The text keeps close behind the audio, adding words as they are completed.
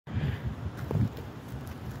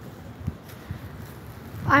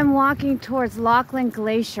I'm walking towards Laughton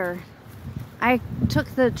Glacier. I took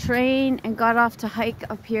the train and got off to hike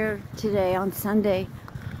up here today on Sunday.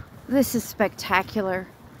 This is spectacular.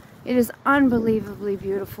 It is unbelievably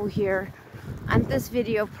beautiful here, and this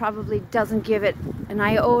video probably doesn't give it an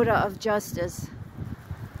iota of justice.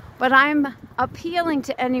 But I'm appealing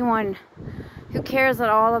to anyone who cares at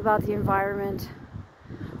all about the environment.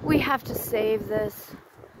 We have to save this.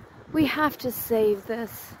 We have to save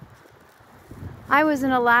this. I was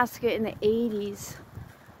in Alaska in the 80s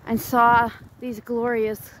and saw these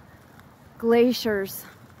glorious glaciers,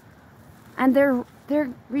 and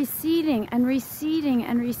they're receding and receding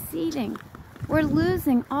and receding. We're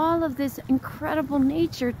losing all of this incredible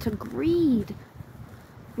nature to greed.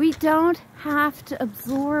 We don't have to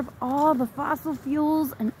absorb all the fossil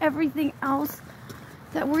fuels and everything else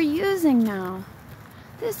that we're using now.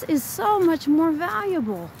 This is so much more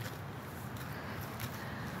valuable.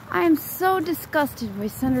 I am so disgusted by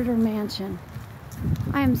Senator Manchin.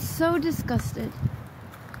 I am so disgusted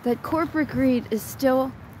that corporate greed is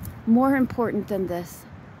still more important than this.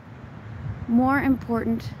 More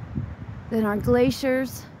important than our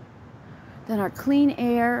glaciers, than our clean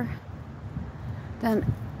air,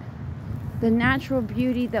 than the natural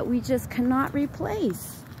beauty that we just cannot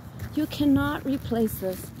replace. You cannot replace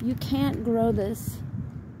this. You can't grow this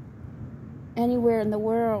anywhere in the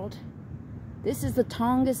world. This is the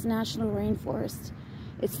Tongass National Rainforest.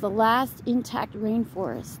 It's the last intact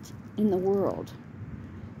rainforest in the world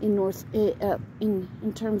in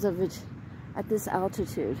terms of it at this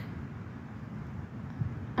altitude.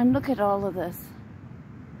 And look at all of this.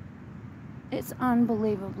 It's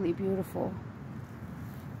unbelievably beautiful.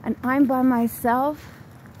 And I'm by myself,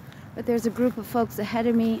 but there's a group of folks ahead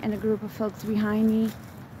of me and a group of folks behind me.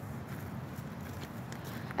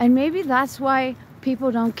 And maybe that's why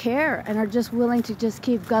people don't care and are just willing to just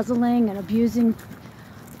keep guzzling and abusing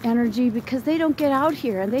energy, because they don't get out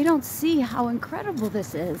here and they don't see how incredible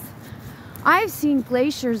this is. I've seen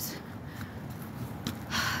glaciers,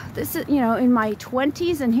 this is, in my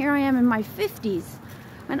 20s, and here I am in my 50s.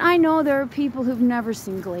 And I know there are people who've never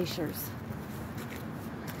seen glaciers.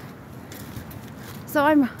 So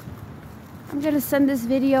I'm going to send this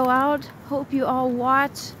video out. Hope you all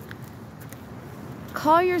watch.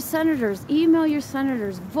 Call your senators, email your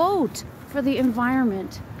senators, vote for the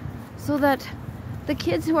environment so that the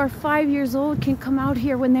kids who are 5 years old can come out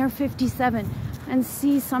here when they're 57 and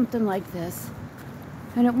see something like this.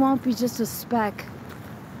 And it won't be just a speck.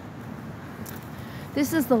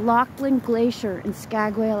 This is the Laughton Glacier in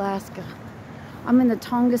Skagway, Alaska. I'm in the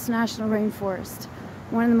Tongass National Rainforest,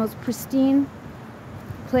 one of the most pristine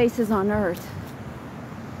places on Earth.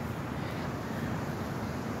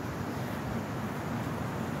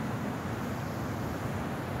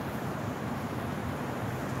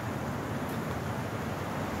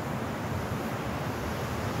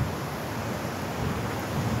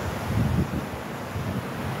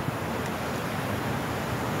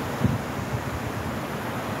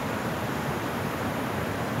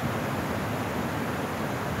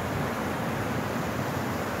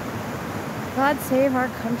 God save our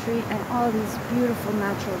country and all these beautiful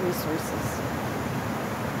natural resources.